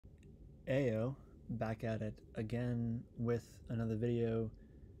Ayo, back at it again with another video.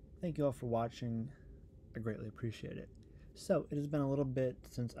 Thank you all for watching. I greatly appreciate it. So, it has been a little bit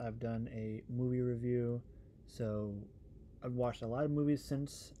since I've done a movie review. So, I've watched a lot of movies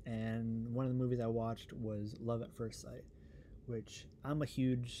since, and one of the movies I watched was Love at First Sight, which I'm a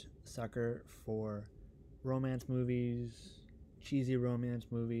huge sucker for romance movies, cheesy romance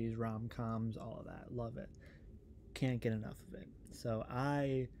movies, rom coms, all of that. Love it. Can't get enough of it. So,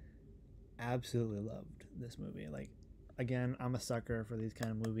 I absolutely loved this movie. Like, again, I'm a sucker for these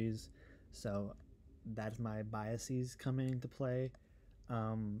kind of movies, so that's my biases coming into play.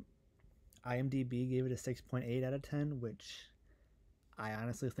 Um, IMDb gave it a 6.8 out of 10, which I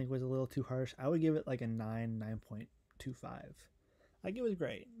honestly think was a little too harsh. I would give it like a 9, 9.25. Like, it was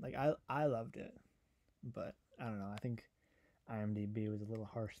great. Like, I loved it, but I don't know. I think IMDb was a little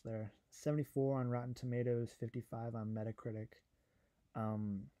harsh there. 74 on Rotten Tomatoes, 55 on Metacritic.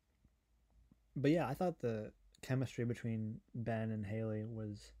 Um, but yeah, I thought the chemistry between Ben and Haley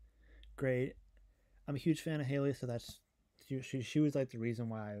was great. I'm a huge fan of Haley, so that's she was like the reason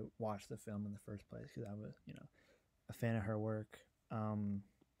why I watched the film in the first place because I was a fan of her work. Um,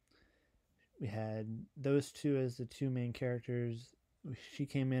 we had those two as the two main characters. She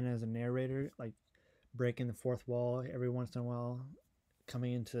came in as a narrator, like breaking the fourth wall every once in a while,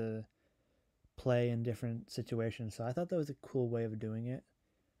 coming into play in different situations. So I thought that was a cool way of doing it.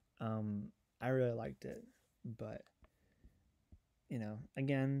 Um, I really liked it, but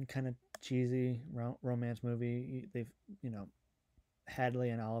again, kind of cheesy romance movie. They've, you know, Hadley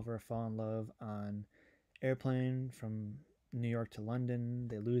and Oliver fall in love on airplane from New York to London.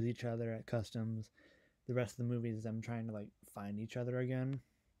 They lose each other at customs. The rest of the movie is them trying to like find each other again.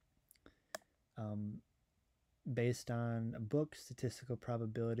 Um, Based on a book, Statistical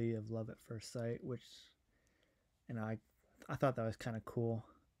Probability of Love at First Sight, which I thought that was kind of cool.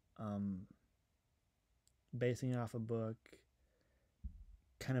 Um, Basing it off a book,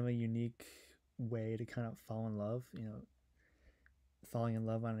 kind of a unique way to kind of fall in love. Falling in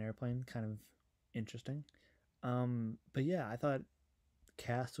love on an airplane, kind of interesting. But yeah, I thought the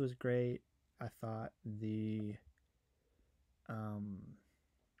cast was great. I thought the um,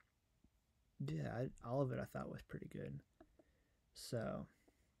 yeah, all of it I thought was pretty good. So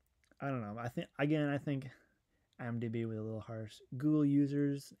I don't know. I think IMDb was a little harsh. Google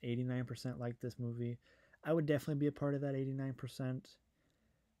users 89% like this movie. I would definitely be a part of that 89%.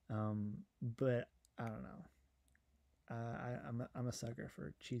 But I don't know. I'm a sucker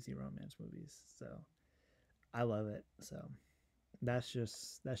for cheesy romance movies, so I love it. So that's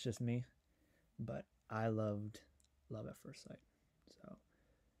just me. But I loved Love at First Sight. So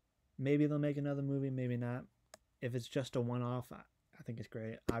maybe they'll make another movie, maybe not. If it's just a one off, I think it's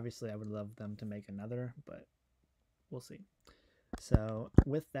great. Obviously, I would love them to make another, but we'll see. So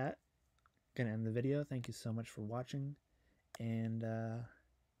with that, gonna end the video. Thank you so much for watching, and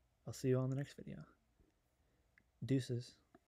I'll see you all in the next video. Deuces.